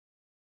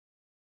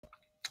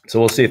So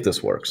we'll see if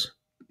this works.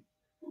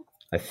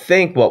 I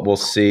think what we'll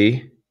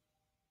see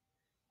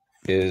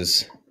is,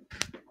 see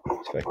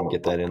if I can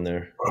get that in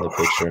there in the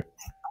picture.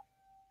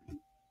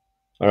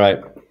 All right.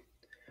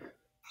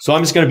 So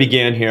I'm just going to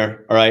begin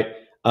here. All right.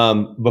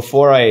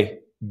 Before I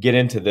get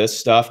into this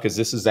stuff, because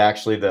this is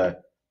actually the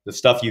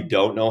stuff you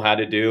don't know how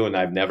to do and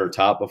I've never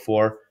taught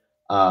before.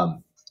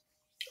 I'm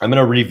going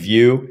to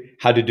review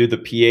how to do the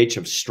pH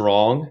of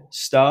strong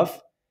stuff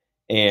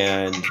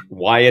and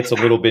why it's a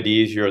little bit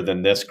easier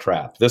than this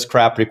crap. This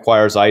crap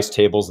requires ice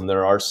tables, and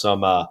there are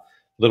some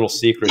little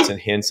secrets and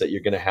hints that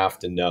you're going to have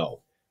to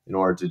know in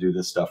order to do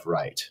this stuff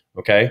right.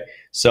 Okay,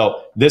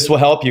 so this will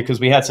help you because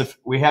we had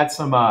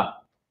some how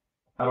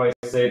do I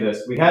say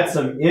this? We had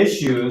some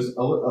issues,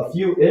 a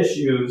few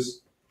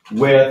issues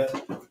with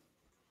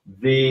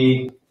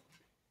the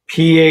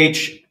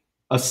pH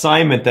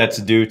assignment that's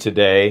due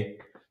today.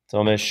 So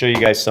I'm going to show you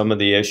guys some of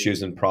the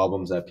issues and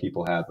problems that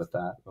people have with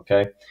that.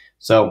 Okay,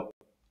 so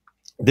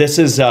this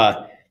is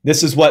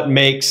what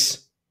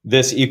makes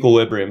this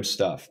equilibrium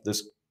stuff.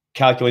 This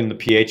calculating the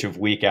pH of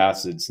weak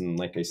acids, and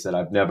like I said,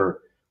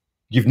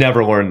 you've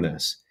never learned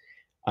this.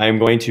 I am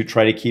going to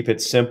try to keep it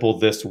simple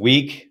this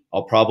week.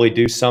 I'll probably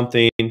do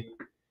something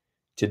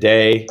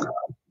today,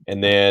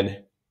 and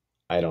then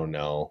I don't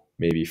know,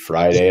 maybe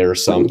Friday or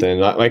something.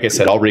 Like I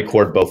said, I'll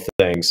record both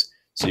things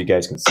so you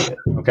guys can see it.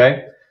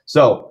 Okay,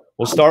 so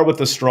we'll start with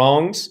the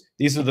strongs.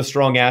 These are the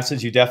strong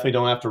acids. You definitely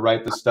don't have to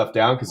write this stuff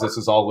down because this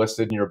is all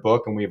listed in your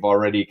book, and we've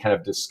already kind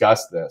of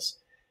discussed this.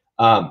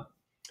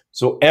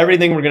 So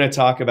everything we're going to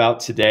talk about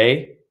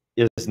today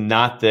is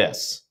not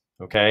this,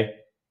 okay?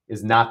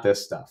 Is not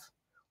this stuff.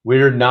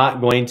 We're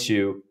not going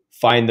to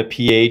find the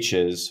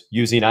pHs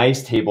using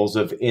ice tables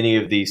of any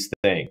of these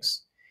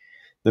things.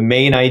 The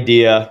main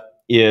idea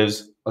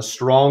is a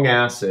strong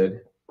acid,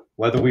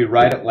 whether we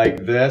write it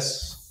like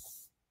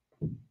this.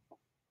 I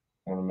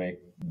want to make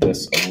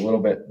this a little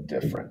bit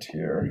different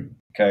here.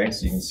 Okay,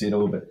 so you can see it a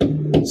little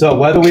bit. So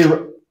whether we,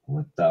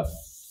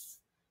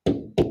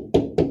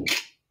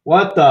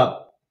 what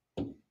the,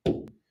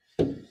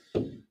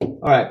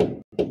 all right.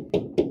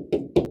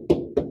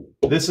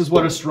 This is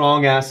what a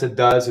strong acid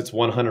does. It's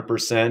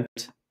 100%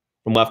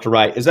 from left to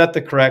right. Is that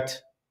the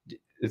correct?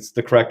 It's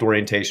the correct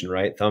orientation,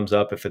 right? Thumbs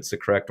up if it's the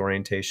correct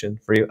orientation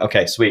for you.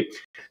 Okay, sweet.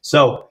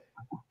 So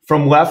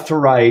from left to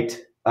right,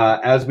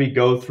 as we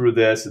go through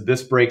this,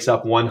 this breaks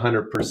up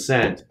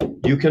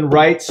 100%. You can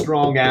write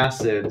strong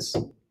acids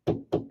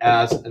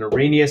as an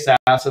Arrhenius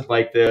acid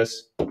like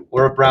this,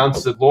 or a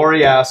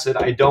Brown-Sidlori acid.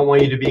 I don't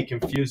want you to be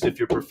confused if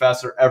your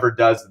professor ever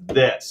does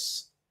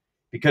this,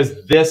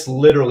 because this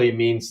literally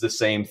means the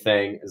same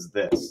thing as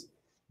this.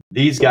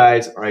 These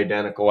guys are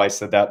identical. I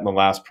said that in the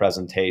last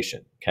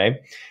presentation, okay?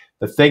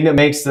 The thing that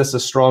makes this a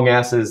strong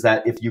acid is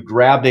that if you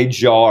grabbed a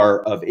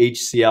jar of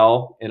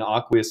HCl in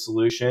aqueous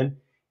solution,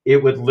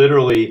 it would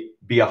literally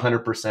be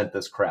 100%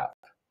 this crap,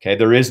 okay?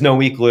 There is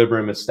no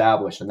equilibrium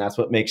established, and that's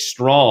what makes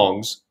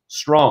strongs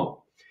strong.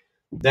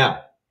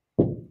 Now,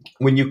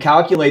 when you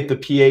calculate the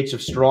pH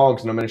of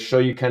strongs, and I'm going to show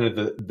you kind of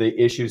the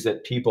issues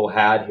that people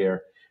had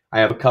here, I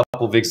have a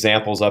couple of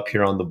examples up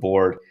here on the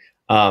board.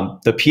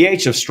 The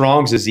pH of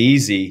strongs is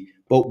easy,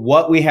 but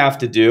what we have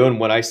to do, and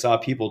what I saw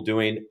people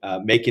doing,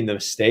 making the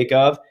mistake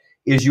of,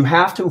 is you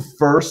have to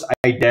first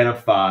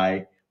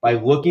identify by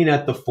looking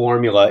at the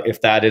formula if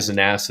that is an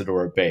acid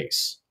or a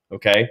base,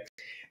 okay?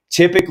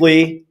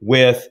 Typically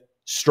with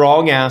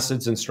strong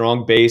acids and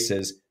strong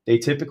bases, they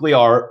typically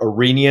are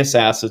Arrhenius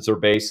acids or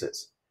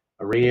bases.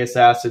 Arrhenius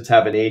acids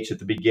have an H at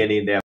the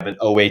beginning, they have an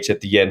OH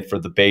at the end for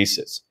the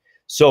bases.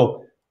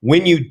 So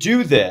when you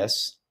do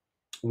this,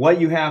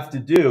 what you have to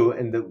do,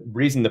 and the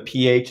reason the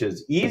pH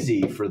is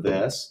easy for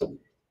this,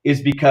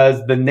 is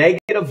because the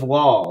negative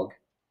log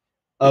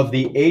of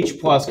the H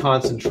plus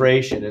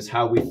concentration is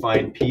how we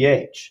find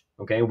pH.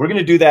 Okay, we're going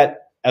to do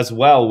that as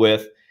well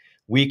with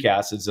weak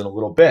acids in a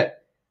little bit.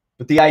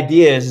 But the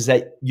idea is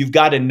that you've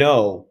got to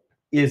know,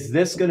 is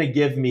this going to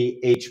give me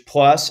H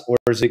plus or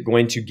is it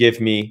going to give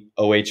me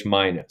OH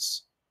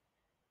minus?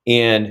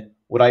 And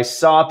what I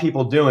saw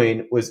people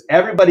doing was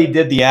everybody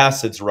did the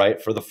acids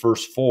right for the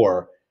first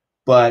four,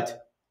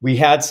 but we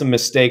had some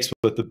mistakes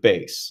with the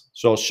base.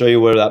 So I'll show you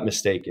where that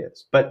mistake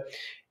is. But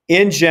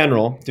in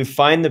general, to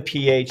find the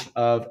pH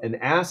of an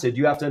acid,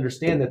 you have to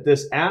understand that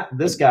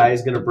this guy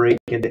is going to break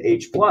into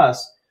H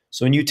plus.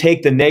 So when you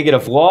take the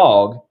negative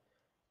log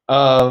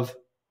of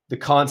the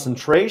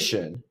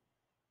concentration,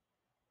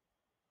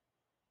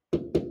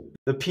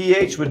 the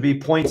pH would be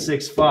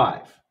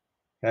 0.65,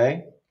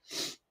 okay?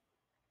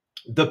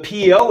 The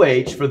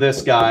pOH for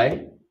this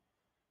guy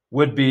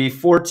would be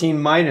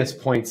 14 minus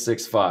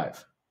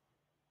 0.65.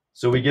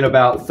 So we get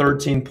about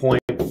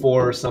 13.4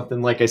 or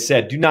something. Like I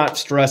said, do not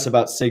stress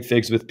about sig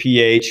figs with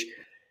pH.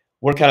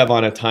 We're kind of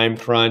on a time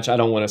crunch. I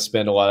don't want to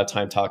spend a lot of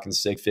time talking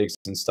sig figs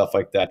and stuff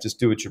like that. Just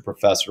do what your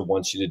professor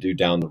wants you to do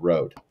down the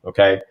road,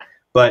 okay?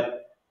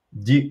 But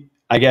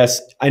I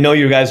guess, I know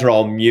you guys are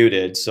all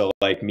muted, so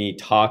like me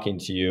talking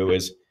to you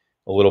is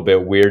a little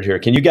bit weird here.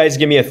 Can you guys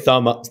give me a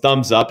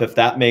thumbs up if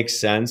that makes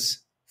sense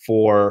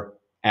for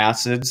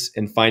acids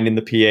and finding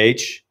the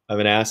pH of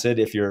an acid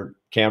if your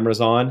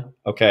camera's on?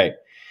 Okay,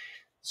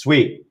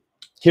 sweet.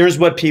 Here's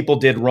what people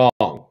did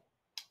wrong.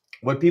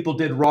 What people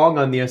did wrong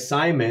on the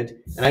assignment,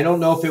 and I don't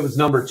know if it was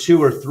number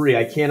 2 or 3,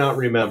 I cannot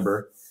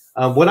remember.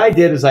 What I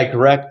did is I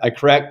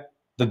corrected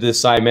the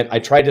assignment. I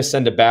tried to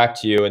send it back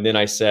to you, and then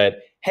I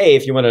said, hey,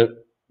 if you want to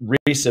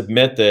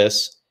resubmit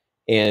this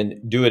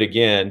and do it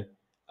again,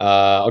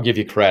 I'll give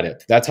you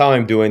credit. That's how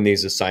I'm doing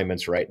these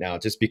assignments right now,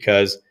 just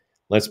because,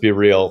 let's be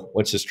real,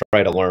 let's just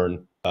try to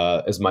learn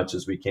as much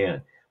as we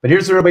can. But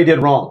here's what everybody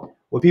did wrong.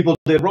 What people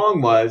did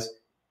wrong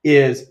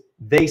is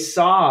they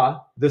saw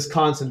this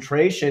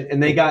concentration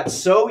and they got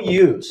so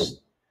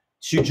used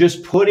to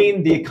just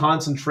putting the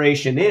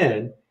concentration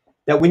in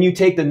that when you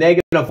take the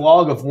negative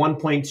log of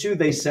 1.2,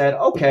 they said,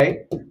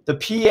 okay, the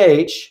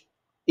pH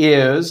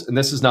is, and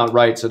this is not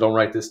right, so don't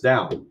write this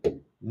down,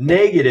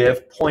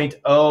 negative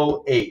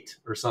 0.08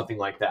 or something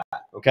like that,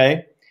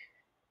 okay?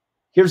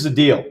 Here's the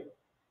deal.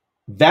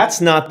 That's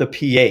not the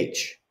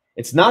pH.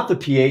 It's not the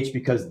pH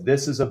because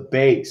this is a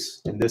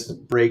base and this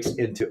breaks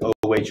into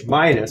OH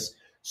minus.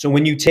 So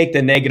when you take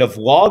the negative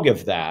log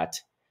of that,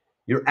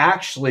 you're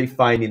actually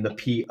finding the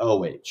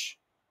POH.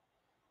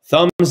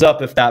 Thumbs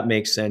up if that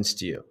makes sense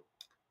to you.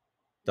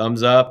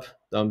 Thumbs up,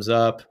 thumbs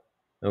up.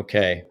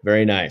 Okay,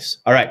 very nice.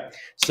 All right,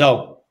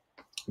 so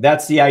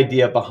that's the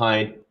idea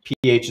behind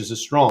pHs of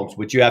Strong's.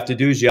 What you have to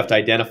do is you have to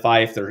identify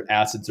if they're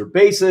acids or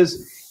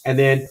bases, and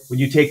then when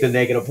you take the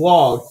negative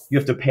log, you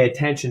have to pay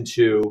attention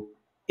to,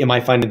 am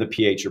I finding the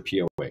pH or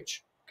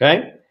POH?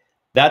 Okay,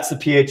 that's the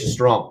pH of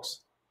Strong's.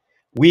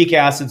 Weak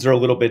acids are a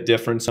little bit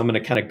different, so I'm going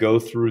to kind of go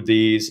through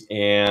these.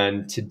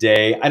 And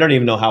today, I don't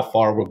even know how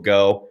far we'll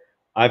go.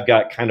 I've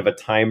got kind of a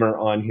timer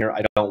on here.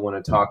 I don't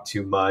want to talk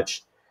too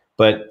much,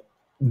 but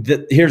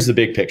here's the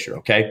big picture,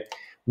 okay?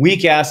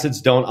 Weak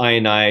acids don't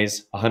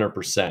ionize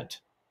 100%.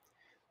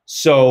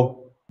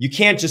 So you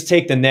can't just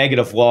take the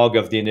negative log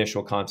of the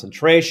initial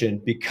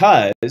concentration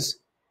because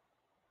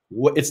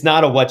it's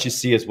not a what you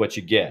see is what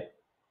you get.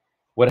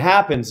 What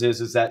happens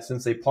is that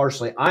since they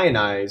partially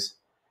ionize,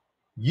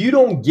 you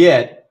don't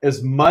get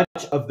as much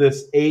of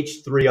this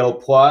H3O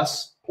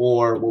plus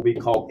or what we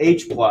call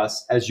H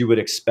plus as you would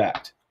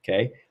expect,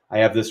 okay? I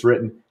have this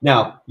written.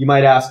 Now, you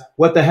might ask,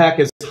 what the heck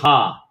is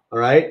Ha, all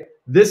right?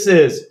 This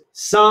is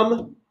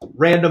some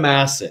random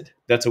acid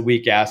that's a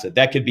weak acid.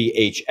 That could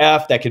be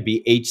HF, that could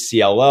be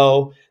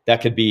HClO, that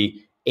could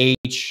be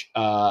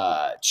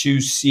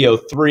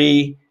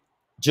H2CO3.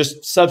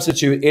 Just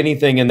substitute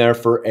anything in there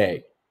for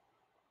A,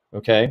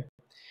 okay?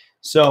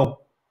 So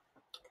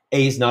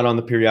A is not on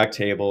the periodic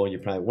table. You're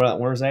probably,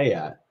 where's A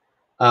at?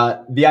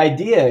 The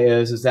idea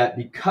is that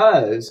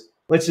because,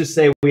 let's just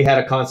say we had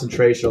a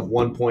concentration of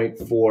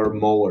 1.4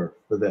 molar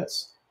for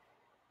this.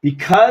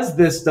 Because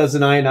this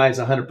doesn't ionize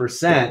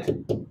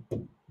 100%,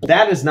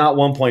 that is not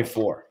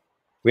 1.4.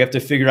 We have to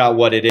figure out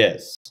what it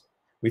is.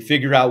 We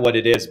figure out what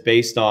it is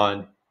based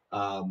on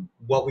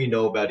what we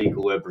know about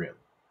equilibrium,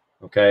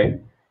 okay?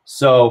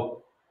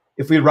 So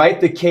if we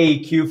write the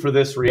KEQ for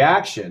this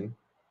reaction,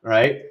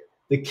 right?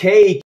 The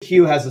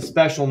KEQ has a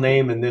special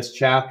name in this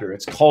chapter.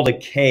 It's called a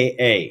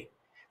Ka.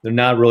 They're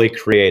not really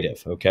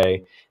creative,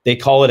 okay? They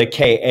call it a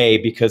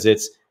Ka because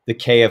it's the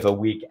K of a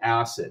weak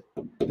acid.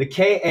 The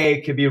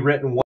Ka could be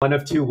written one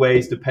of 2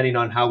 ways depending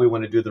on how we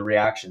want to do the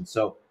reaction.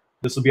 So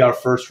this will be our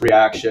first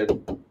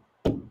reaction.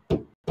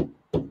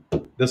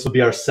 This will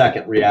be our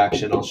second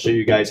reaction. I'll show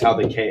you guys how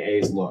the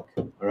Kas look,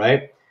 all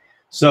right?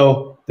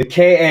 So the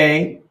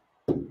Ka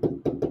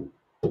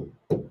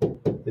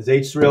is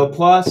H3O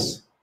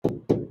plus,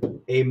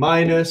 A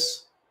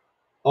minus,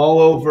 all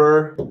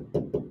over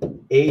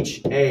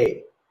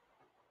HA.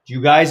 Do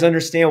you guys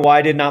understand why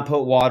I did not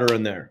put water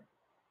in there?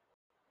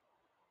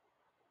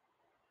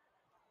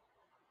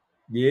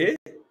 Yeah?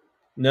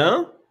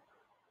 No?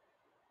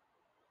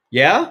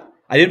 Yeah?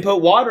 I didn't put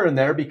water in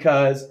there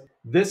because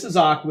this is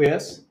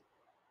aqueous.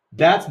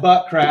 That's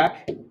butt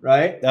crack,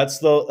 right?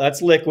 That's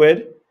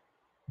liquid.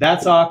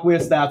 That's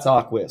aqueous, that's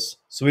aqueous.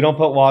 So we don't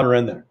put water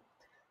in there.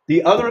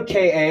 The other Ka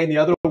and the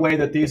other way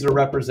that these are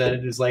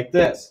represented is like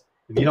this.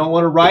 If you don't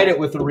want to write it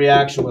with a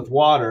reaction with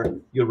water,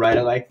 you write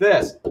it like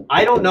this.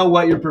 I don't know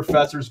what your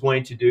professor is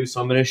going to do,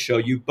 so I'm going to show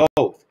you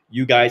both.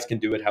 You guys can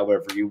do it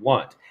however you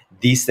want.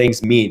 These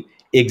things mean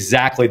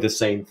exactly the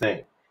same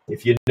thing.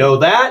 If you know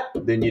that,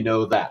 then you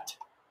know that.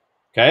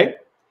 Okay?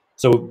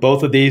 So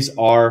both of these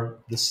are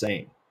the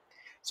same.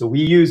 So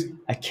we use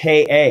a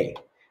Ka.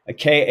 A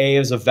Ka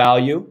is a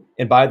value.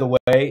 And by the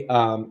way,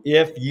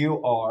 if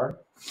you are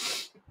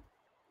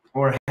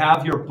or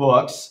have your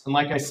books, and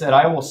like I said,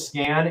 I will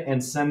scan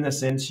and send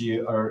this into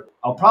you, or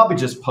I'll probably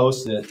just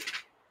post it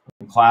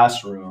in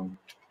Classroom.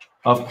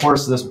 Of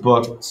course, this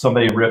book,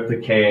 somebody ripped the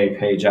Ka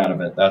page out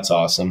of it. That's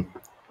awesome.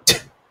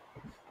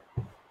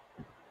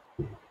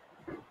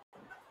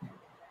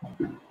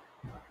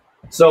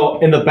 So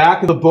in the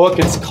back of the book,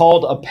 it's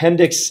called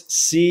Appendix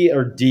C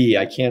or D.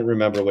 I can't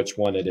remember which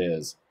one it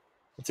is.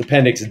 It's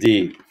Appendix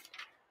D.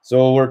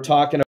 So we're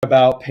talking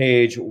about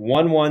page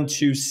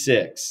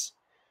 1126.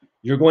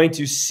 You're going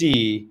to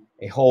see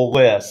a whole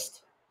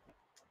list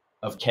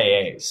of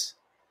Kas.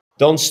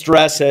 Don't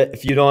stress it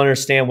if you don't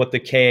understand what the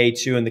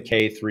Ka2 and the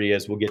Ka3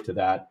 is. We'll get to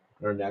that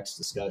in our next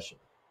discussion.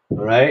 All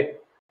right?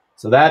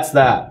 So that's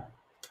that.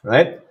 All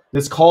right?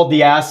 It's called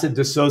the acid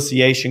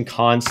dissociation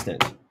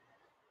constant.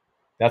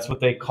 That's what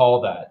they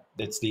call that.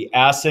 It's the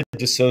acid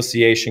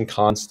dissociation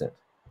constant.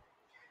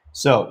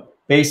 So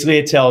basically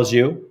it tells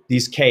you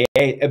these Ka.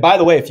 And by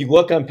the way, if you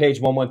look on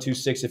page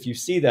 1126, if you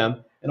see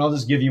them, and I'll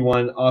just give you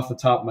one off the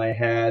top of my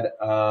head.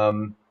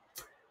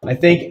 I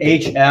think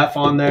HF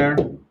on there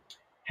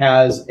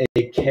has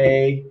a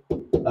K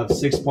of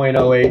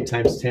 6.08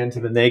 times 10 to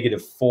the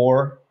negative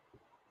 4.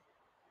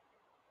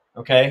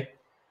 Okay?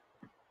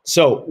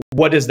 So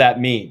what does that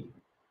mean?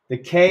 The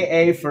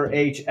Ka for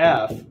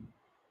HF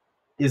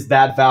is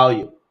that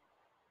value.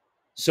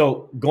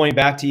 So going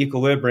back to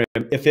equilibrium,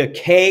 if a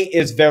K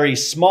is very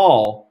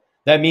small,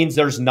 that means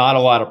there's not a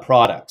lot of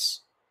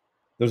products.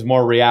 There's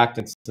more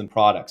reactants than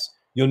products.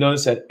 You'll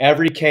notice that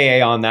every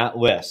Ka on that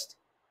list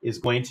is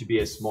going to be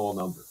a small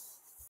number,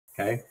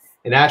 okay?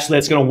 And actually,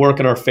 it's going to work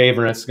in our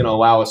favor, and it's going to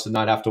allow us to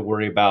not have to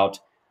worry about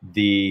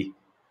the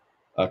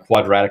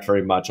quadratic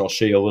very much. I'll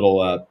show you a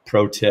little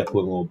pro tip in a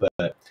little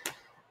bit.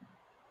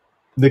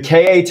 The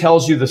Ka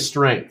tells you the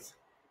strength.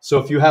 So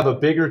if you have a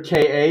bigger Ka,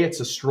 it's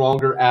a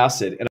stronger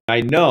acid. And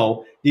I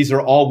know these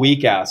are all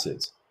weak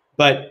acids,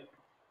 but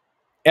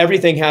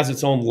everything has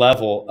its own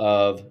level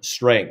of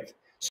strength.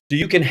 So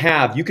you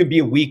can be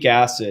a weak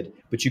acid,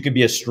 but you can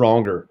be a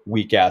stronger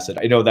weak acid.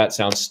 I know that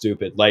sounds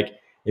stupid. Like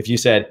if you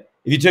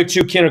took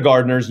two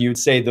kindergartners, you'd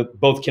say that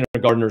both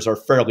kindergartners are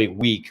fairly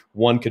weak.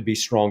 One could be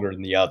stronger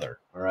than the other,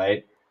 all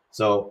right?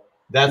 So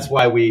that's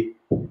why we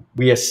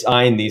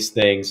assign these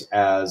things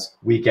as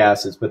weak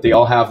acids, but they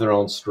all have their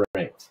own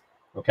strength,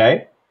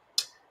 okay?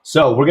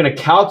 So we're going to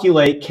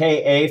calculate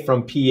Ka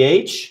from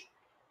pH,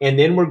 and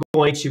then we're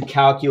going to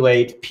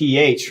calculate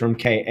pH from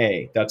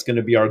Ka. That's going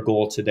to be our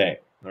goal today.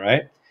 All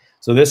right.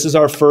 So this is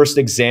our first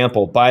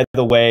example. By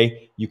the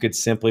way, you could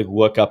simply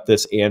look up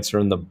this answer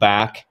in the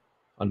back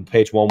on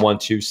page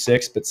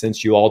 1126. But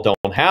since you all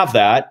don't have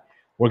that,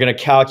 we're going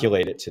to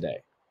calculate it today.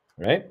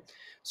 All right.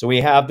 So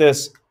we have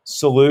this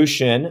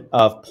solution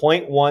of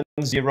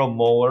 0.10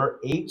 molar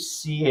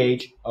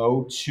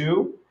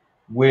HCHO2,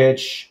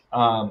 which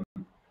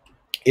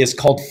is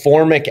called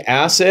formic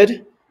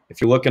acid.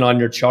 If you're looking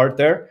on your chart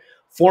there,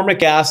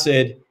 formic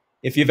acid.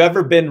 If you've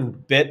ever been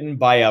bitten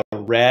by a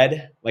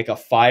red, like a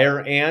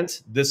fire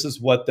ant, this is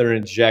what they're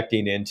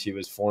injecting into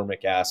is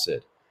formic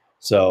acid.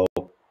 So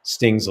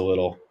stings a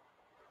little,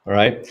 all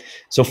right?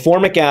 So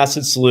formic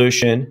acid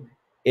solution,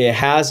 it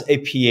has a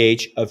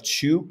pH of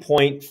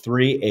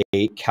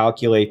 2.38.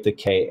 Calculate the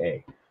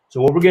Ka.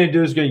 So what we're going to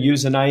do is going to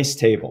use an ice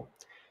table.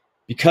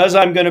 Because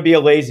I'm going to be a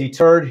lazy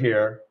turd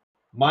here,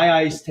 my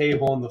ice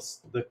table and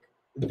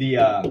the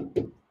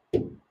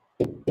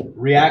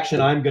reaction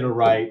I'm going to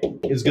write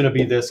is going to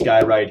be this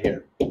guy right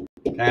here.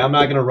 Okay, I'm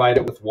not going to write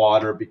it with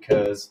water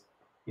because,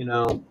 you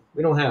know,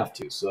 we don't have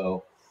to,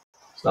 so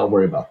let's not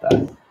worry about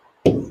that.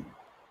 We'll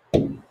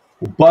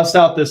bust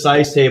out this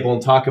ice table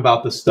and talk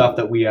about the stuff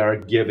that we are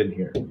given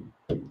here.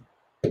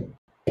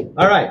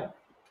 All right,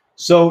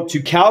 so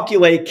to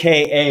calculate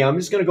Ka, I'm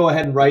just going to go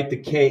ahead and write the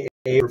Ka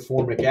for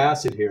formic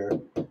acid here.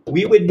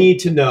 We would need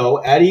to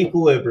know at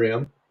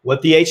equilibrium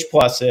what the H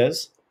plus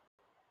is.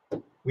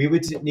 We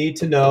would need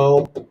to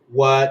know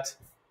what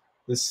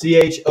the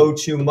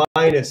CHO2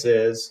 minus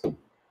is,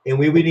 and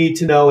we would need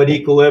to know at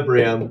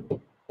equilibrium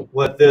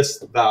what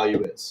this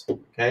value is,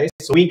 okay?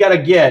 So we got to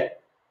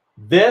get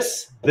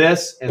this,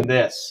 this, and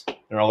this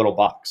in our little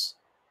box.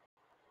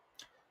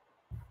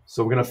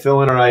 So we're going to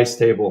fill in our ice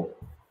table,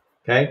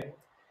 okay?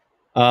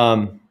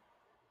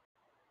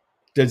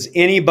 Does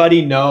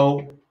anybody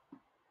know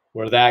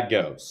where that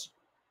goes?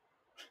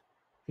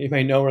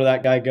 Anybody know where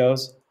that guy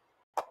goes?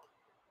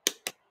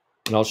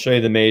 And I'll show you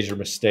the major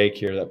mistake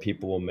here that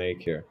people will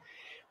make here.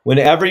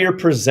 Whenever you're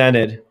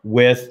presented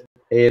with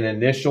an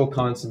initial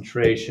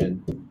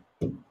concentration,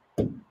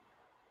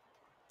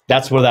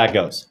 that's where that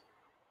goes.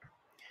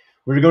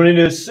 We're going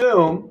to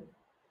assume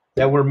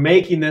that we're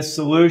making this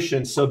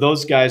solution, so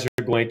those guys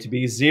are going to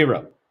be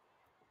 0.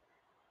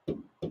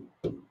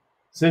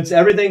 Since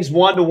everything's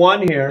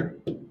 1-to-1 here,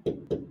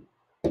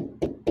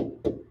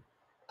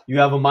 you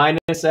have a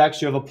minus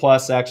x, you have a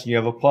plus x, and you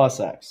have a plus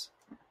x.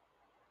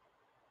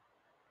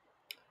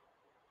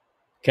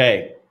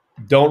 Okay,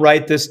 don't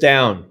write this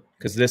down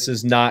because this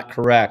is not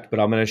correct, but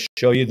I'm going to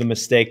show you the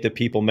mistake that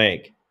people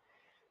make.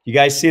 You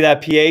guys see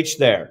that pH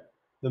there?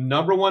 The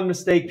number one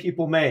mistake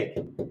people make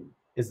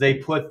is they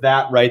put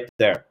that right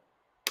there.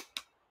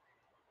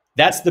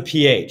 That's the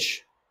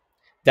pH.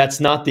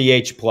 That's not the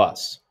H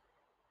plus.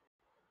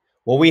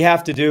 What we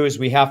have to do is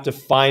we have to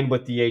find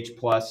what the H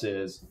plus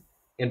is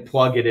and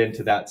plug it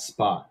into that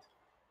spot.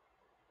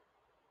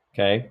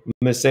 Okay, I'm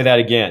going to say that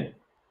again.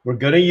 We're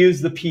going to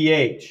use the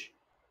pH.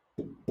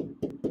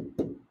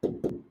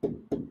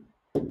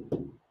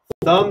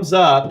 Thumbs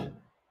up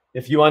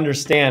if you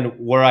understand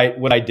what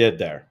I did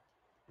there.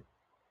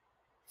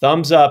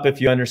 Thumbs up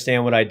if you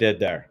understand what I did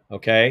there,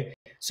 okay?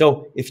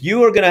 So if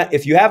you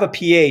have a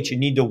pH, you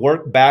need to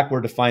work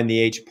backward to find the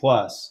H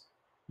plus.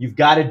 You've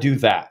got to do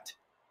that.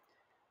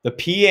 The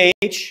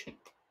pH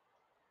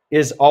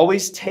is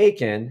always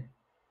taken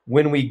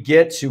when we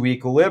get to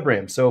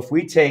equilibrium. So if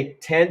we take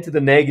 10 to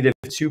the negative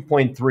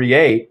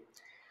 2.38,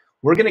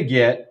 we're going to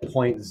get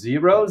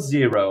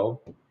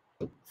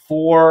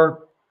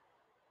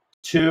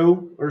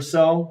 0.0042 or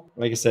so.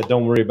 Like I said,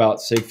 don't worry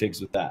about sig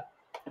figs with that.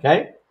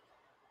 Okay?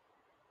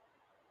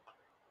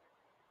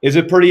 Is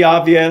it pretty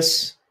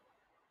obvious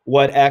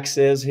what X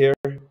is here?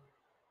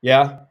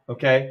 Yeah?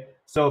 Okay.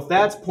 So if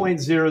that's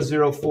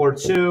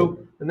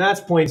 0.0042, then that's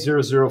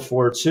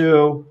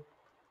 0.0042.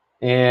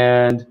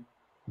 And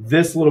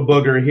this little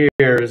booger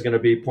here is going to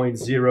be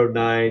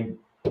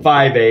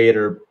 0.0958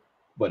 or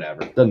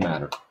whatever. Doesn't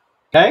matter.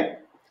 Okay?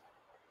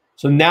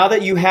 So now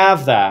that you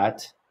have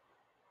that,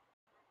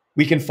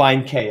 we can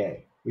find Ka.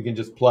 We can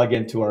just plug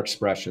into our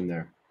expression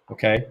there.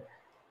 Okay?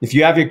 If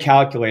you have your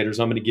calculators,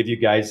 I'm going to give you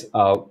guys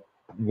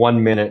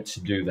 1 minute to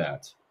do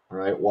that. All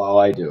right? While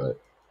I do it.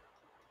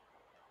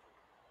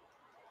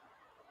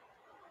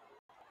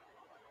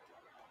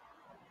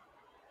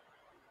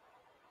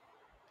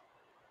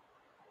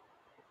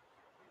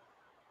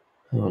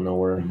 I don't know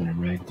where I'm going to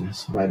write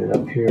this. Write it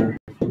up here.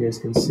 You guys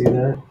can see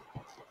that.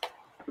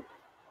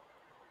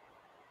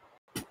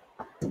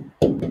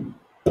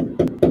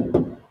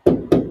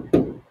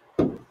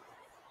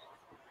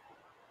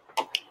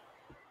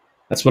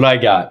 That's what I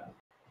got.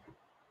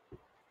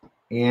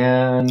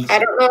 And I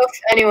don't know if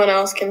anyone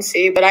else can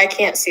see, but I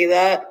can't see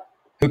that.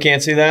 Who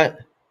can't see that?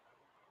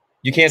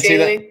 You can't see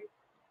that?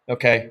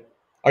 Okay.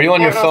 Are you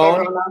on I your don't know if phone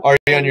everyone else or are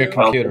you on can your do it.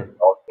 computer?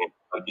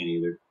 I can't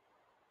either.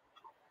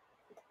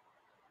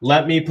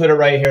 Let me put it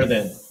right here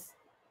then.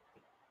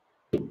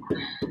 Can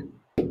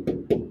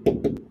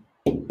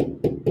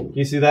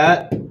you see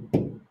that?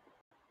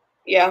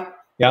 Yeah.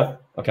 Yeah?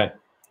 Okay.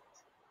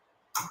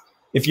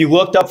 If you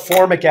looked up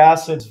formic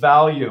acid's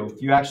value,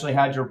 if you actually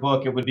had your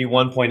book, it would be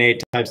 1.8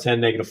 times 10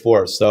 negative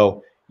 4.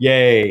 So,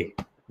 yay,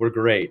 we're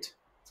great.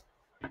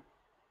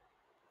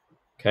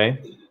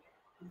 Okay.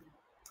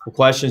 What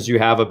questions do you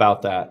have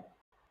about that?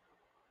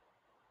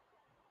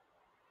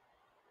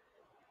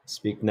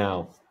 Speak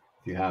now,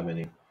 if you have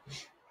any.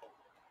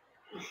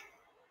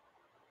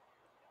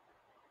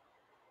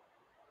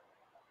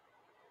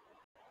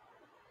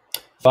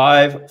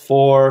 Five,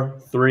 four,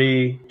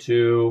 three,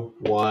 two,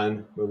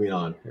 one. Moving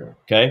on here.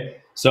 Okay.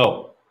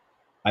 So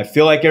I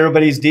feel like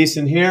everybody's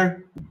decent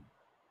here.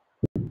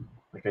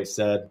 Like I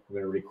said, I'm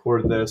going to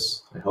record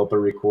this. I hope it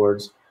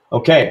records.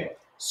 Okay.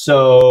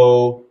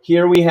 So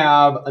here we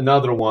have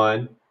another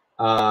one.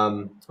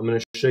 I'm going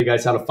to show you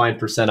guys how to find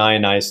percent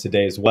ionized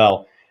today as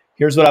well.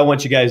 Here's what I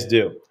want you guys to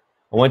do.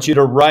 I want you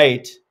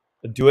to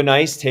do a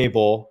nice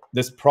table.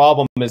 This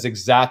problem is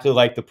exactly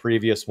like the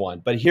previous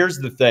one. But here's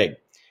the thing.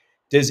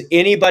 Does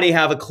anybody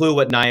have a clue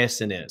what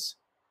niacin is?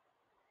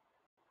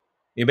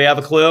 Anybody have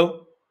a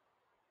clue?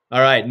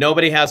 All right.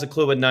 Nobody has a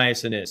clue what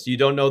niacin is. You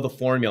don't know the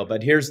formula.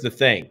 But here's the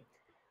thing.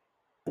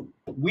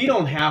 We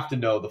don't have to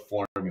know the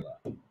formula.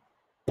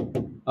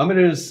 I'm going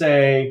to just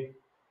say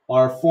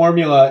our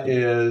formula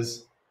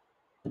is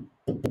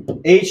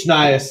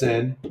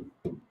H-niacin.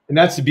 And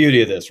that's the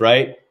beauty of this,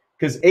 right?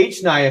 Because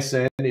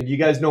H-niacin, and you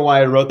guys know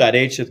why I wrote that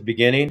H at the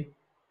beginning?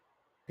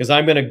 Because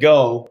I'm going to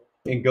go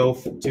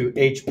to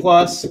H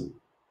plus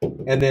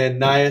and then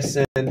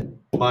niacin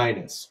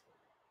minus.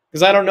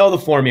 Because I don't know the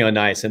formula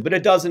niacin, but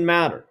it doesn't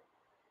matter.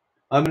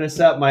 I'm going to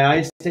set my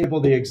ice table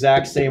the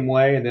exact same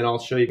way, and then I'll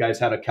show you guys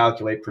how to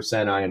calculate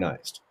percent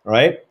ionized. All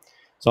right?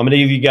 So I'm going to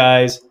give you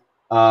guys,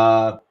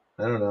 I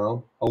don't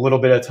know, a little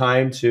bit of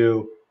time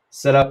to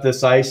set up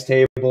this ice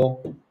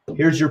table.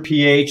 Here's your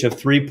pH of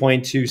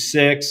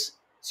 3.26.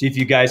 See if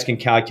you guys can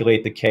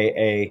calculate the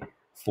Ka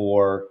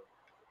for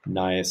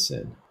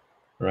niacin.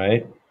 All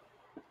right?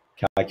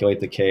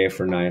 Calculate the Ka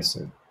for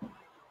niacin.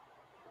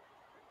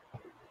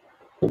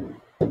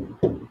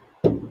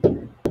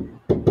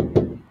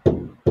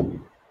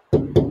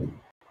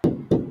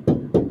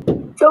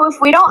 So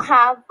if we don't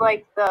have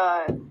like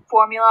the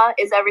formula,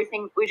 is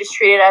everything we just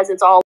treat it as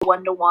it's all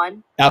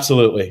 1-to-1?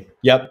 Absolutely.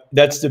 Yep.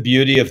 That's the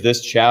beauty of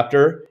this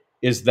chapter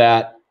is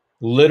that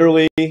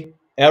literally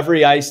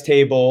every ice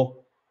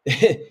table,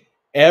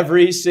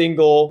 every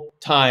single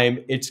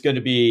time it's going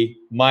to be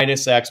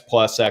minus X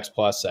plus X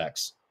plus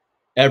X.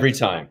 Every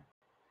time.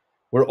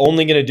 We're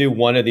only going to do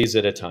one of these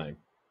at a time.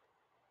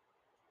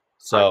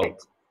 So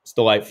Perfect. It's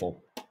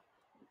delightful.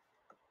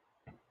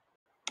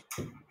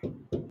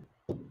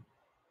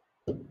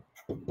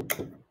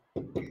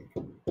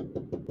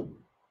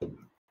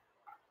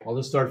 I'll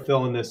just start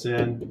filling this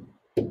in.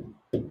 All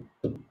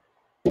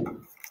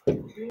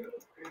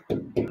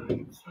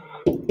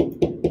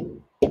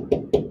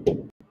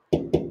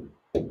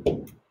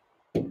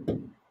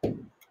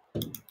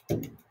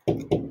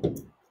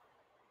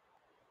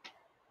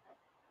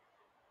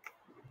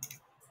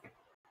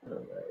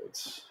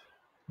right.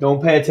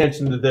 Don't pay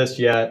attention to this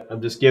yet.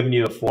 I'm just giving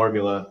you a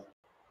formula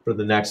for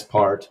the next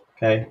part,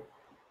 okay?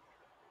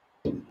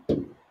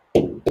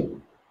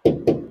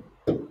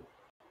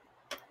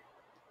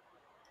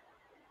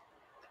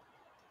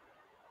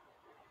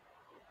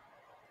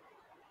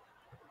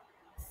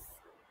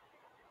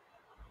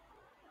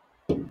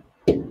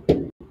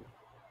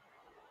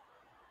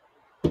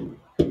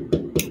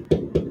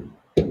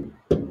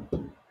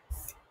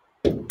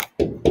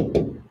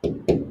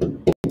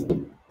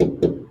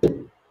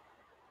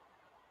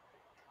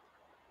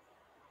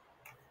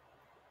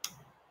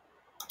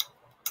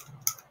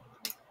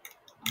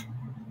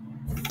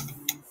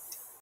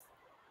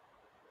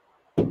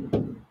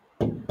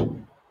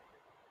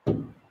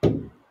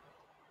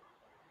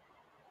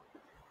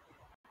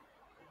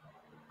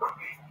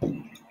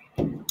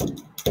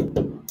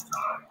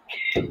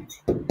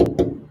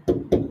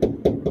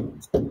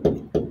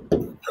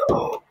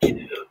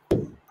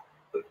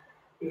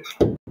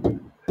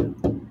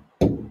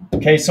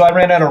 Okay, so I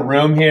ran out of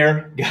room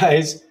here,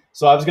 guys.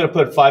 So I was going to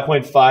put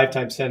 5.5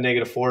 times 10 to the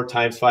negative 4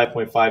 times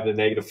 5.5 to the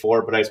negative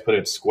 4, but I just put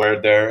it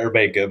squared there.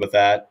 Everybody good with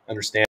that?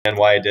 Understand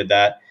why I did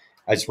that?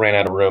 I just ran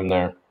out of room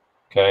there.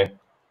 Okay.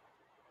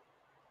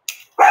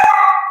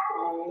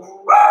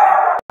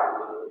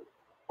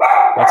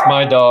 That's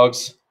my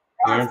dogs.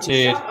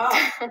 Guaranteed.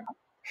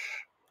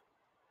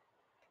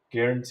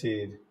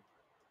 Guaranteed.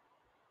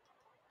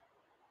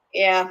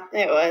 Yeah,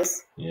 it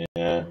was.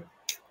 Yeah.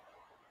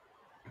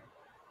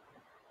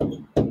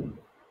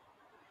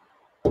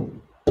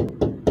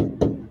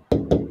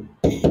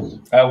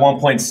 At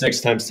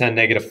 1.6 times 10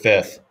 negative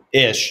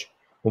fifth-ish.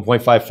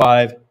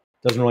 1.55.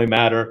 Doesn't really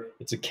matter.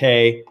 It's a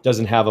K.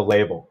 Doesn't have a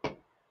label.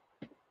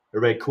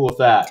 Everybody cool with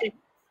that?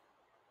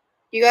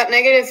 You got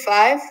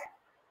 -5?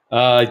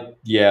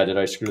 Yeah. Did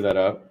I screw that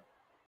up?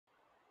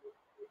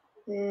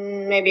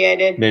 Maybe I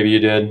did. Maybe you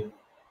did.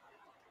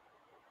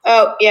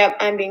 Oh, yeah,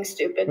 I'm being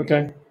stupid.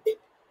 Okay.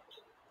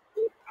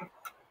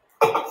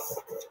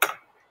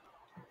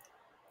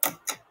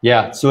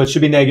 Yeah, so it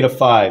should be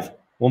 -5.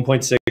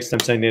 1.6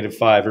 times 10 negative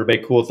 5. Everybody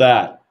cool with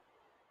that?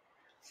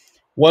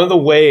 One of the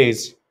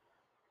ways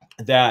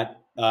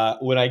that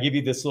when I give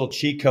you this little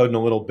cheat code in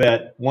a little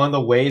bit, one of the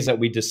ways that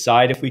we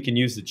decide if we can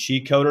use the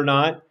cheat code or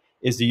not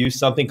is to use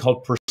something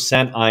called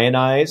percent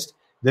ionized.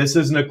 This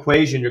is an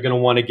equation you're going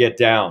to want to get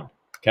down,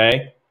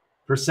 okay?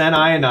 Percent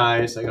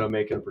ionized, I'm going to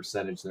make it a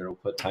percentage there. We'll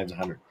put times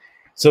 100.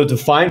 So to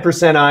find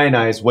percent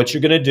ionized, what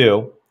you're going to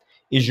do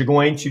is you're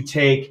going to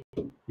take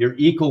your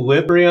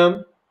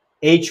equilibrium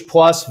H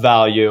plus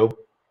value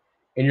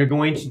and you're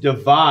going to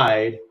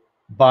divide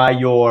by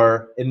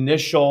your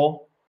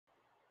initial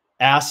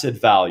acid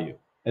value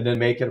and then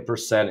make it a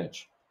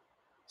percentage.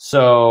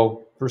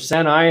 So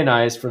percent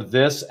ionized for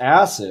this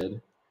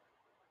acid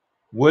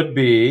would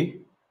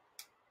be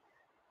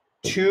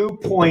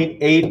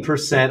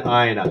 2.8%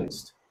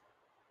 ionized.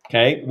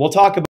 Okay, we'll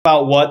talk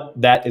about what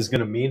that is going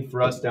to mean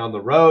for us down the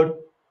road.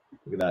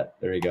 Look at that.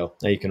 There you go.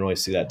 Now you can really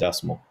see that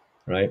decimal,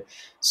 right?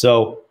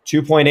 So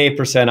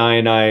 2.8%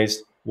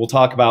 ionized. We'll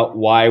talk about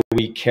why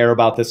we care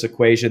about this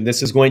equation.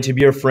 This is going to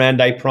be your friend,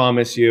 I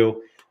promise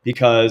you,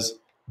 because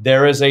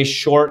there is a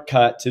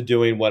shortcut to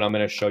doing what I'm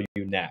going to show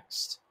you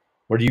next,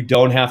 where you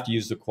don't have to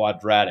use the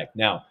quadratic.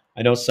 Now,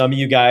 I know some of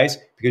you guys,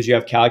 because you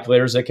have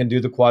calculators that can do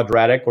the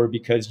quadratic, or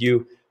because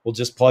you will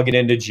just plug it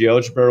into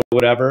GeoGebra or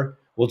whatever,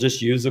 we'll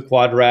just use the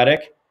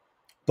quadratic.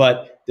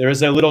 But there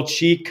is a little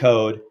cheat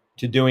code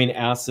to doing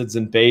acids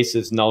and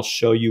bases, and I'll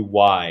show you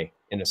why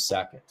in a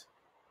second.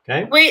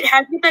 Okay? Wait,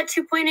 how did you get that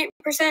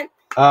 2.8%?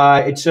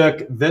 It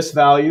took this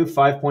value,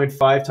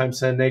 5.5 times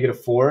 10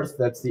 negative fourth.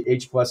 That's the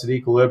H plus at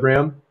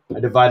equilibrium. I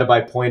divided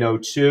by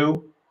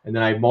 0.02, and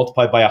then I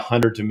multiplied by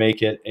 100 to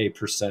make it a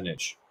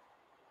percentage.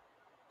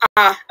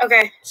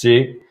 Okay.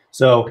 See?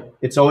 So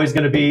it's always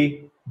going to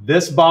be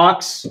this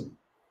box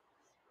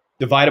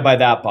divided by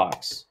that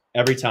box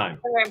every time.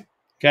 Okay.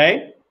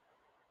 Okay?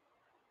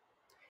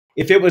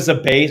 If it was a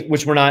base,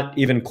 which we're not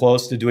even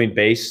close to doing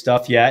base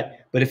stuff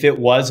yet, but if it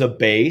was a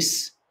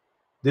base,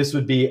 this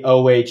would be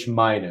OH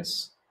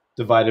minus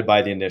divided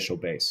by the initial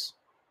base.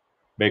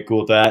 Very cool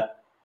with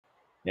that?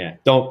 Yeah,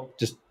 don't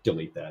just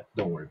delete that.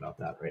 Don't worry about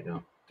that right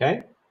now,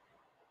 okay?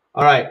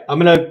 All right, I'm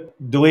going to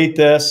delete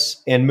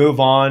this and move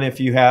on. If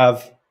you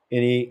have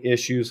any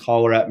issues,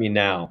 holler at me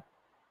now.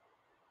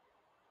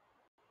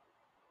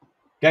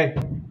 Okay.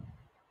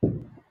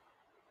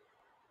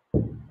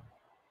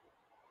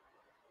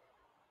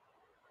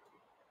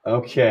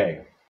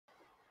 Okay.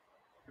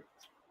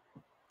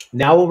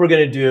 Now what we're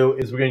going to do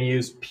is we're going to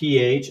use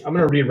pH. I'm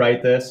going to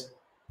rewrite this.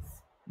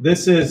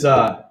 This is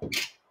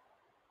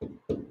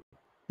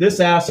this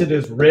acid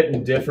is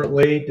written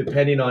differently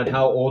depending on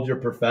how old your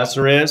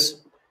professor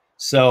is.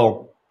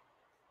 So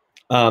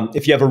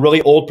if you have a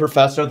really old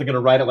professor, they're going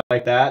to write it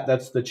like that.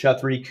 That's the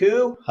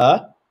Chatriku,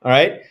 huh? All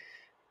right.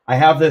 I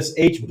have this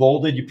H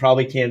bolded. You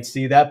probably can't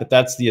see that, but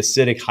that's the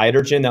acidic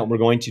hydrogen that we're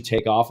going to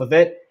take off of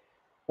it.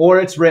 Or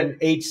it's written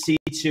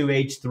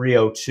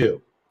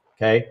HC2H3O2,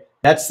 okay?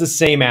 That's the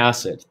same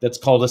acid. That's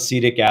called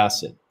acetic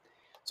acid.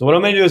 So what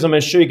I'm going to do is I'm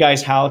going to show you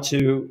guys how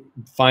to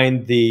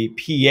find the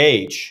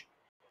pH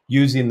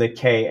using the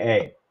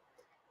Ka.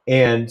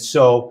 And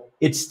so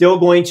it's still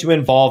going to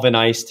involve an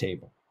ice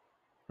table,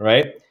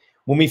 right?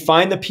 When we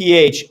find the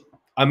pH,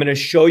 I'm going to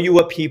show you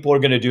what people are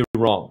going to do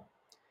wrong.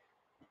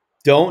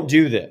 Don't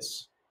do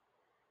this.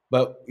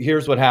 But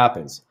here's what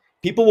happens.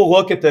 People will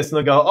look at this and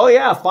they'll go, oh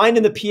yeah,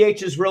 finding the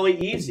pH is really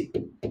easy.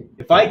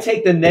 If I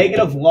take the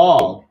negative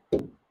log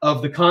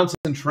of the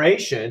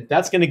concentration,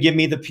 that's going to give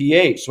me the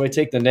pH. So I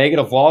take the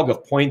negative log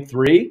of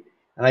 0.3,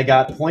 and I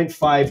got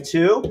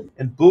 0.52,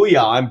 and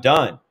booyah, I'm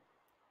done.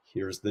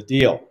 Here's the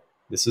deal.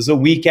 This is a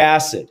weak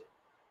acid.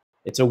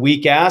 It's a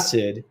weak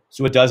acid,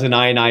 so it doesn't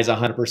ionize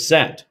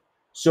 100%.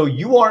 So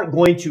you aren't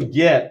going to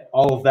get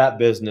all of that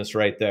business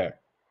right there.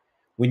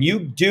 When you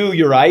do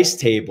your ice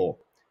table,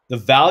 the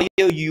value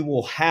you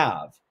will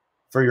have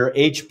for your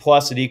H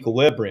plus at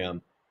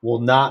equilibrium will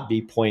not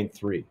be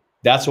 0.3.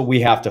 That's what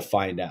we have to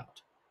find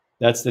out.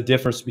 That's the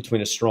difference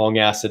between a strong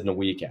acid and a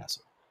weak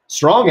acid.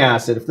 Strong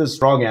acid, if this is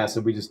strong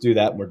acid, we just do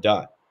that and we're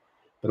done.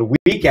 But a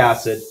weak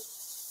acid,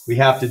 we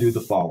have to do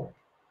the following,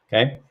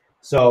 okay?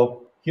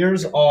 So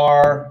here's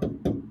our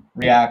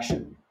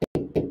reaction.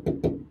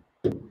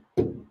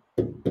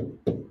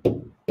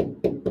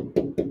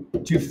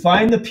 To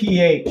find the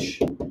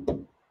pH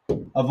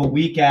of a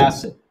weak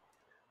acid,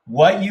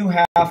 what you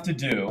have to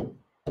do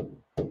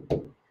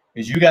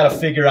is you got to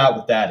figure out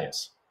what that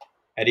is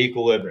at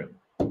equilibrium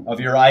of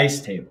your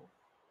ice table.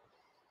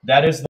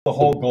 That is the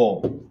whole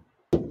goal.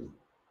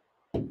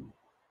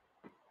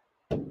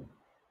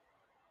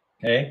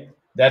 Okay?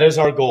 That is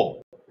our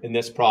goal in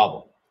this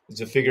problem, is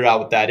to figure out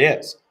what that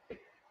is.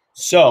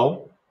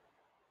 So,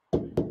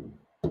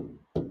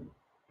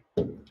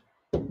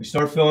 we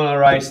start filling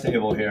our ice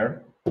table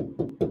here.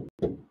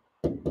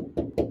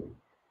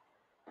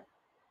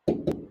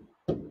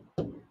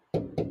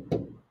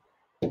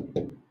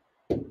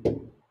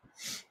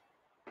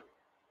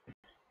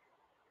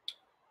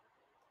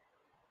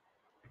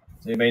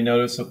 Does anybody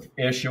notice an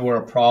issue or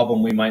a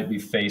problem we might be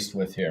faced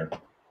with here?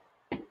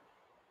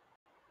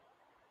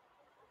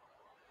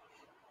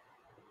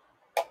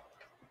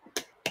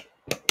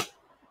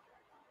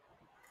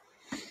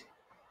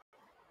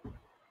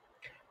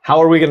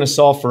 How are we going to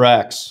solve for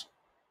X?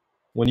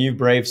 When you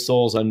brave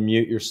souls,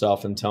 unmute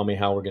yourself and tell me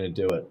how we're going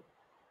to do it.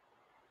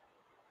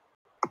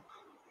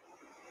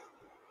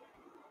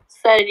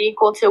 Set it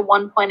equal to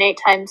 1.8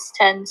 times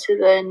 10 to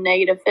the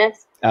negative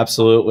fifth.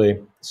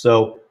 Absolutely.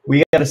 So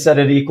we got to set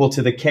it equal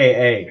to the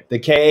Ka. The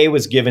Ka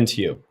was given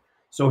to you.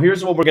 So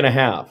here's what we're going to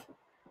have.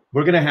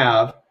 We're going to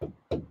have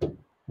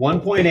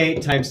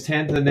 1.8 times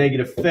 10 to the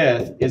negative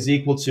fifth is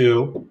equal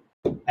to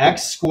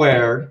x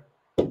squared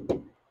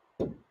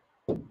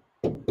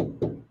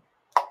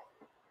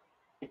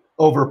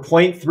over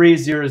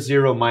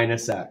 0.300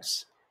 minus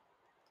x.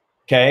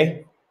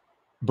 Okay?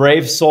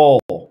 Brave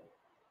soul.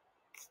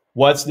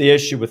 What's the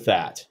issue with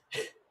that?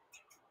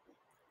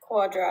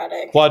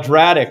 Quadratic.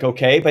 Quadratic,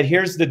 okay? But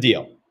here's the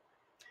deal.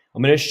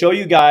 I'm going to show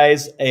you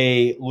guys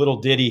a little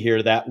ditty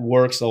here that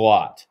works a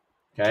lot,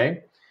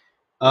 okay?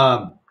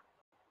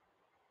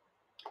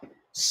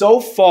 So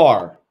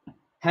far,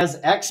 has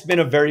x been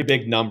a very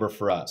big number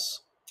for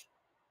us?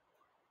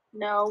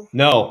 No.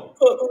 No,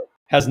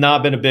 has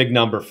not been a big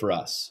number for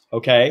us,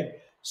 okay?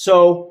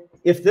 So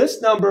if this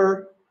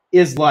number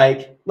is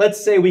like,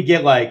 let's say we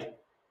get like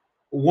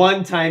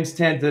 1 times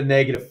 10 to the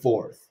negative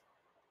fourth.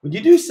 When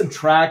you do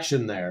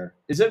subtraction there,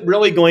 is it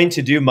really going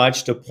to do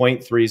much to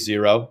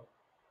 0.30?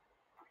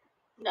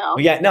 No.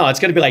 Yeah, no, it's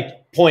going to be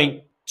like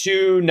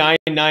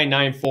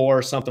 0.29994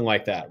 or something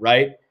like that,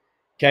 right?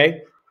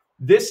 Okay.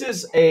 This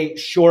is a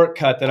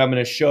shortcut that I'm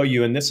going to show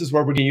you, and this is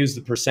where we're going to use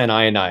the percent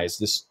ionized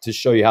this to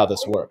show you how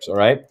this works, all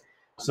right?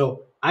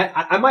 So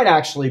I might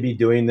actually be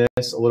doing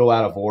this a little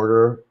out of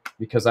order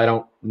because I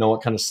don't know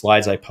what kind of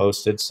slides I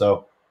posted,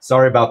 so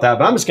sorry about that,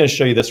 but I'm just going to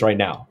show you this right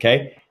now,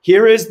 okay?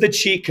 Here is the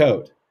cheat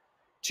code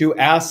to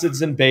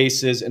acids and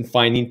bases and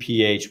finding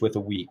pH with a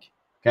weak,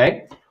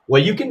 okay?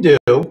 What you can do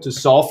to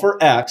solve for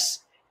X,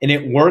 and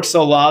it works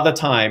a lot of the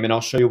time, and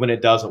I'll show you when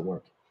it doesn't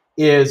work,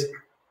 is,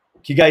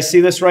 can you guys see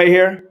this right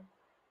here?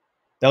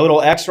 That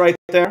little X right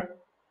there?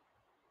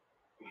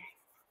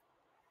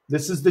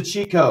 This is the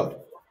cheat code.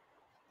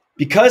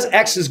 Because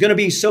X is going to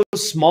be so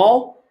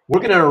small, we're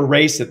going to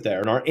erase it there.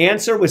 And our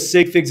answer with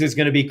sig figs is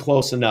going to be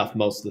close enough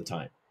most of the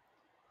time.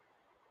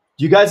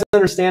 Do you guys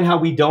understand how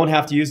we don't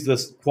have to use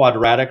this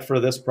quadratic for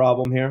this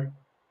problem here?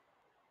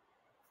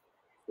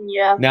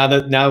 Yeah.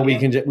 Now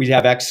we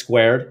have x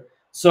squared.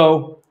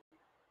 So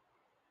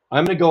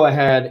I'm going to go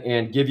ahead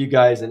and give you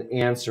guys an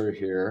answer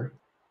here.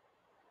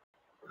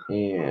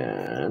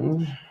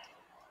 And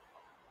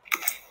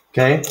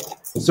okay,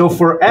 so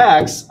for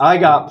x, I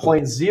got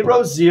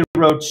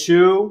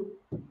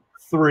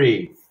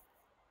 0.0023.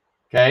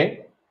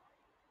 Okay.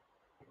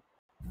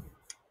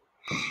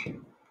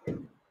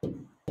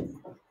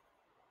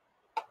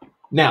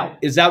 Now,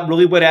 is that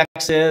really what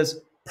x is?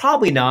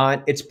 Probably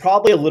not. It's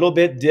probably a little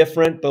bit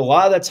different, but a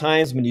lot of the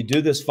times when you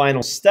do this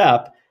final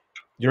step,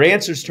 your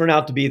answers turn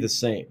out to be the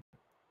same.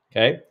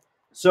 Okay?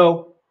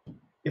 So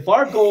if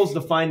our goal is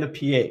to find the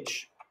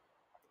pH,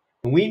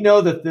 and we know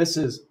that this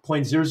is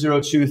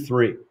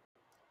 0.0023,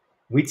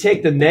 we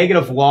take the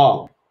negative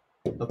log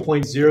of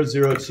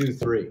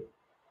 0.0023.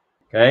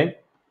 Okay?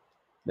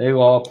 Negative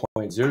log of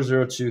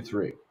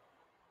 0.0023. All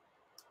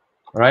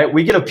right?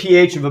 We get a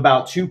pH of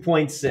about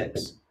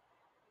 2.6.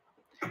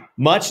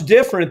 Much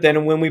different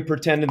than when we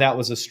pretended that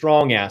was a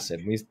strong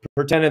acid. We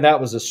pretended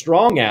that was a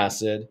strong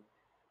acid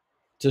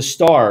to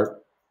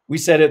start, we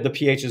said the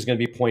pH is going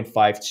to be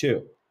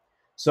 0.52.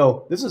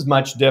 So this is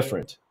much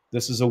different.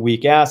 This is a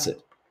weak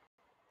acid.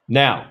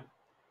 Now,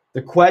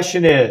 the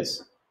question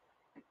is,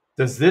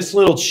 does this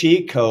little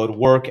cheat code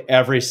work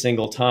every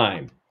single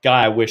time?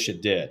 Guy, I wish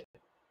it did.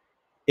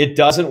 It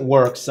doesn't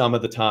work some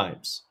of the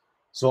times.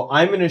 So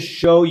I'm going to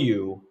show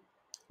you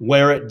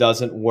where it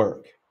doesn't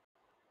work.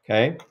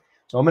 Okay?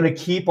 So I'm going to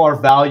keep our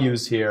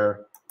values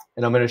here,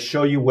 and I'm going to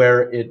show you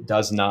where it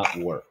does not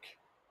work.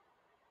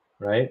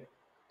 Right?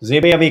 Does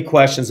anybody have any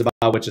questions about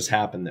what just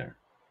happened there?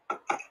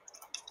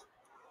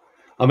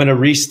 I'm going to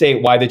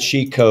restate why the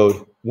cheat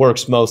code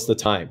works most of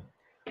the time.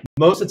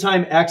 Most of the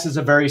time, X is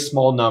a very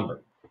small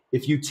number.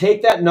 If you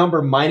take that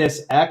number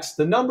minus X,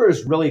 the number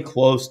is really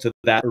close to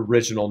that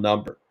original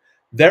number.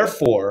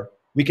 Therefore,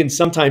 we can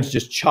sometimes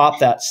just chop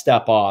that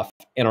step off,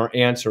 and our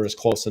answer is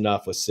close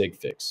enough with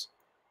SigFigs.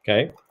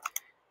 Okay?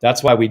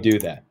 That's why we do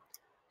that.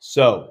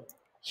 So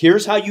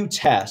here's how you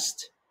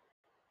test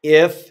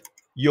if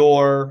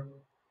your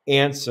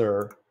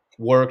answer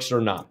works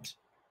or not.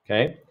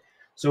 Okay?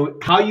 So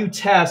how you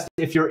test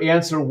if your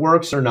answer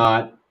works or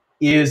not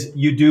is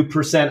you do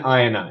percent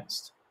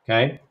ionized.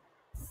 Okay?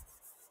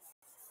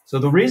 So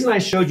the reason I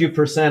showed you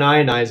percent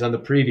ionized on the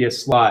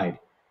previous slide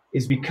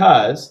is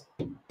because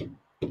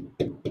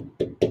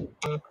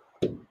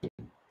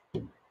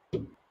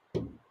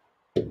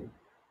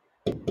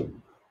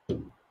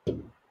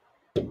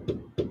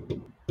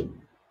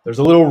there's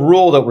a little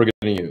rule that we're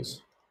going to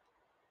use.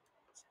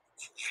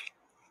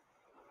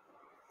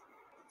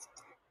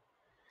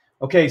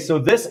 Okay, so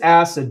this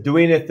acid,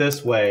 doing it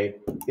this way,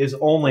 is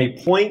only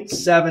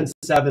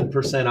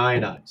 0.77%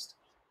 ionized.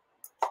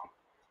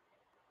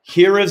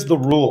 Here is the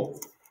rule.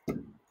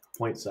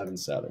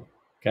 0.77.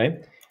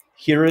 Okay?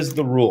 Here is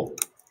the rule.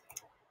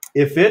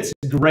 If it's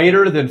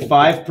greater than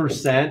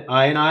 5%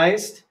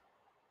 ionized,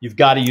 you've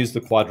got to use the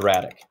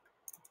quadratic.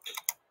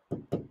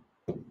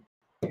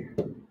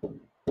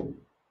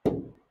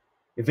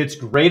 If it's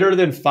greater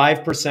than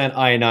 5%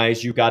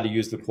 ionized, you've got to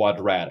use the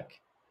quadratic.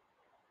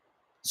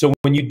 So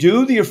when you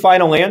do your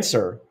final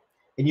answer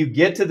and you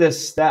get to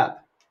this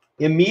step,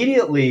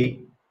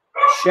 immediately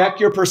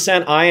check your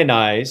percent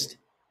ionized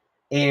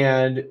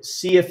and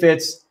see if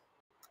it's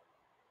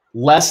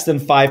less than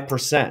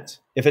 5%.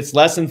 If it's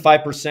less than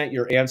 5%,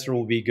 your answer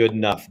will be good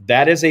enough.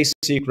 That is a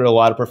secret a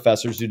lot of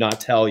professors do not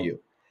tell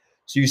you.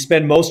 So you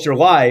spend most of your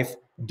life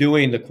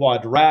doing the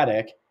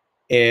quadratic,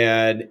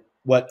 and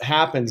what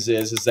happens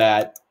is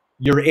that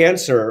your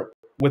answer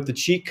with the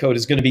cheat code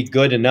is going to be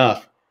good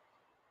enough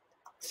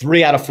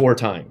 3 out of 4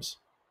 times.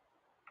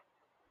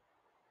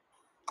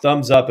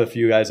 Thumbs up if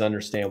you guys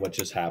understand what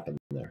just happened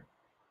there.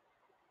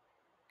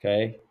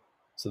 Okay,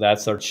 so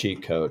that's our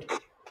cheat code.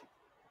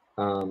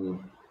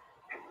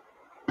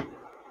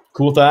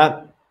 Cool with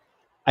that?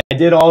 I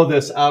did all of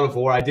this out of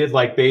order. I did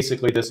like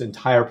basically this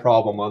entire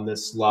problem on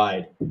this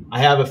slide. I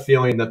have a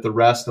feeling that the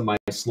rest of my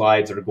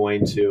slides are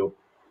going to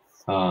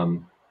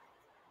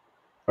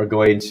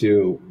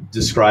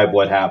describe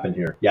what happened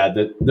here. Yeah,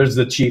 there's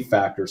the cheat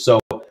factor. So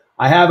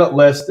I have it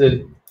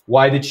listed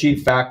why the cheat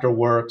factor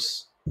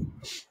works.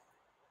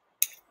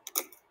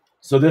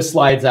 So this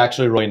slide's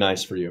actually really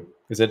nice for you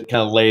because it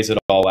kind of lays it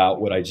all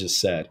out what I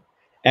just said.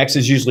 X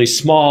is usually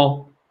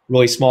small,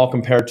 really small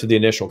compared to the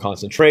initial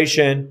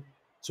concentration.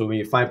 So when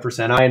you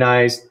 5%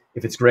 ionized,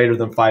 if it's greater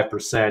than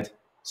 5%,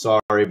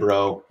 sorry,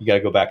 bro, you got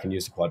to go back and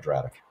use the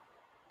quadratic.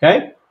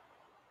 Okay?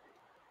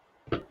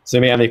 So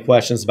you may have any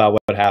questions about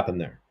what happened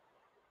there?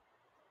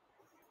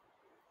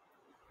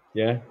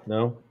 Yeah?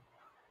 No?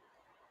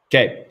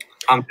 Okay.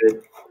 I'm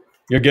good.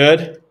 You're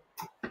good?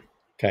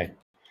 Okay.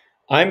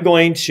 I'm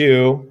going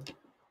to,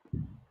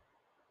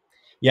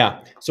 yeah.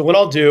 So what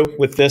I'll do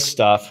with this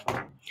stuff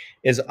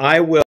is I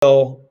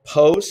will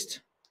post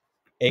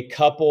a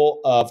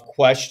couple of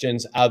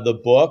questions out of the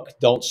book.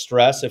 Don't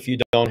stress if you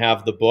don't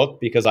have the book,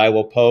 because I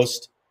will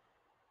post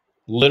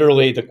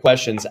literally the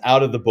questions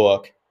out of the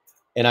book,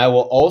 and I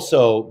will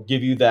also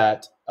give you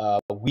that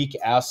weak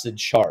acid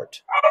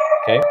chart.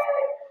 Okay.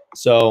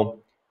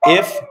 So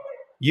if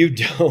you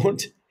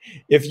don't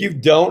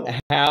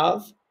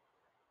have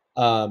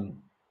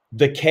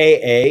the Ka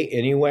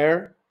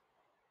anywhere,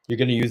 you're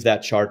going to use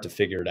that chart to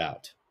figure it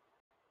out.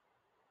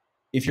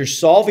 If you're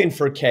solving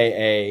for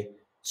Ka,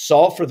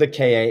 solve for the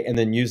Ka and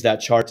then use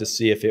that chart to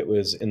see if it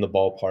was in the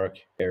ballpark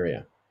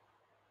area.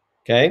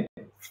 Okay?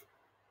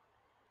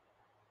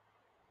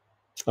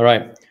 All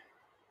right.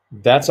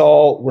 That's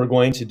all we're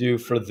going to do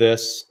for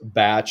this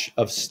batch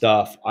of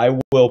stuff. I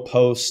will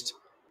post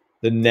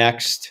the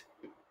next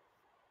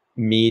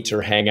meet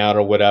or hangout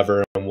or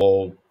whatever, and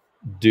we'll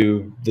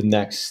do the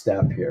next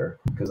step here,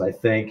 because I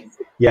think,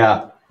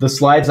 yeah, the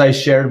slides I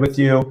shared with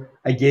you,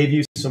 I gave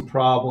you some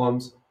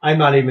problems. I'm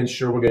not even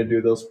sure we're going to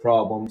do those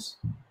problems.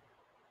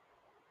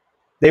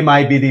 They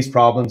might be these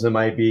problems. It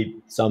might be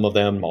some of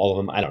them, all of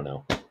them. I don't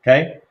know.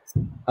 Okay.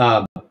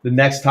 The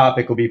next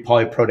topic will be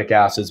polyprotic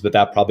acids, but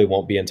that probably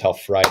won't be until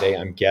Friday,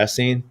 I'm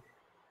guessing,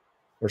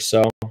 or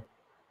so. All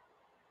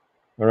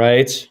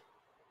right.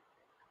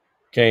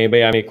 Okay.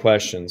 Anybody have any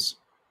questions?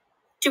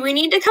 Do we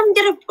need to come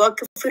get a book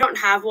if we don't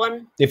have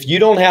one? If you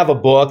don't have a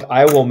book,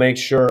 I will make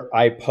sure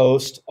I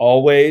post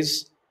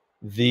always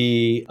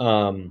the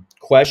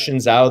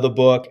questions out of the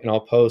book, and I'll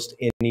post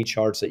any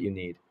charts that you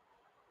need.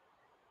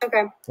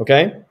 Okay.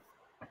 Okay?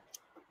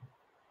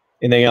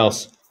 Anything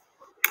else?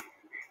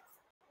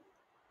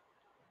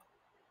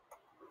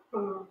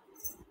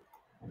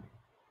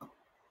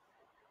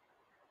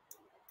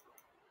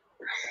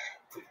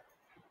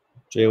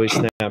 Jaylee's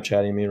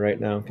Snapchatting me right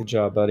now. Good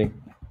job, buddy.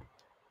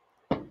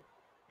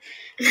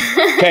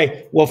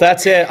 Okay, well, if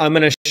that's it, I'm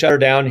going to shut her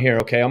down here.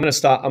 Okay, I'm going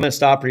to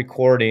stop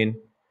recording,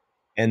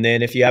 and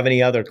then if you have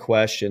any other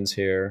questions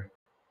here.